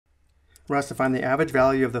We're asked to find the average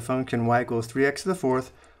value of the function y equals 3x to the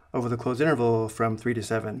fourth over the closed interval from 3 to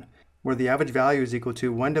 7, where the average value is equal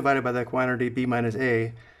to 1 divided by the quantity b minus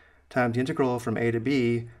a times the integral from a to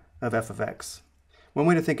b of f of x. One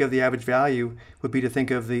way to think of the average value would be to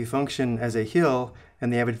think of the function as a hill,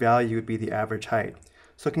 and the average value would be the average height.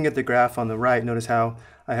 So looking at the graph on the right, notice how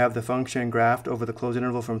I have the function graphed over the closed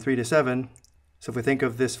interval from 3 to 7. So if we think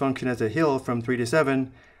of this function as a hill from 3 to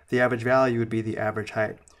 7, the average value would be the average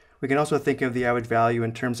height. We can also think of the average value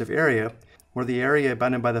in terms of area, where the area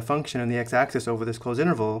bounded by the function on the x-axis over this closed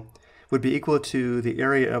interval would be equal to the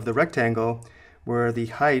area of the rectangle, where the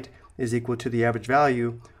height is equal to the average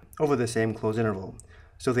value over the same closed interval.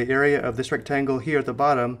 So the area of this rectangle here at the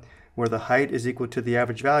bottom, where the height is equal to the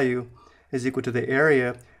average value, is equal to the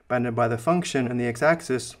area bounded by the function on the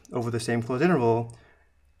x-axis over the same closed interval,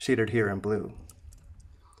 shaded here in blue.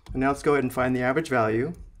 And now let's go ahead and find the average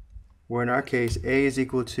value, where in our case a is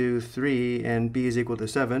equal to 3 and b is equal to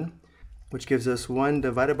 7, which gives us 1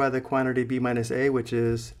 divided by the quantity b minus a, which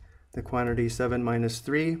is the quantity 7 minus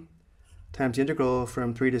 3, times the integral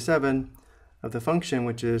from 3 to 7 of the function,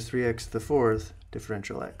 which is 3x to the fourth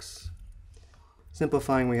differential x.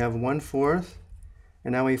 Simplifying, we have 1/4,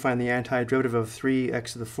 and now we find the antiderivative of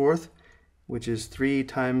 3x to the fourth, which is 3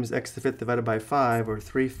 times x to the fifth divided by 5, or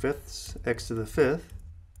 3/5 x to the fifth.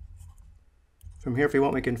 From here, if we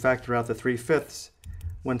want, we can factor out the 3/5.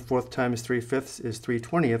 1/4 times 3/5 is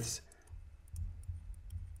 3/20.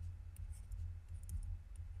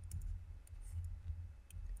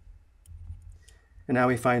 And now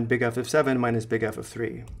we find big F of 7 minus big F of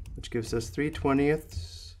 3, which gives us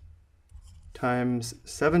 3/20 times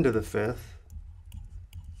 7 to the fifth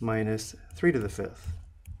minus 3 to the fifth.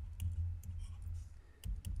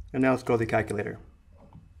 And now let's go to the calculator.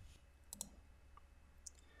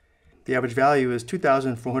 The average value is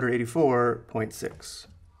 2,484.6.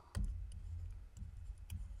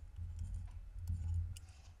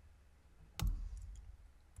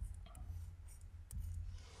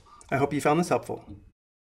 I hope you found this helpful.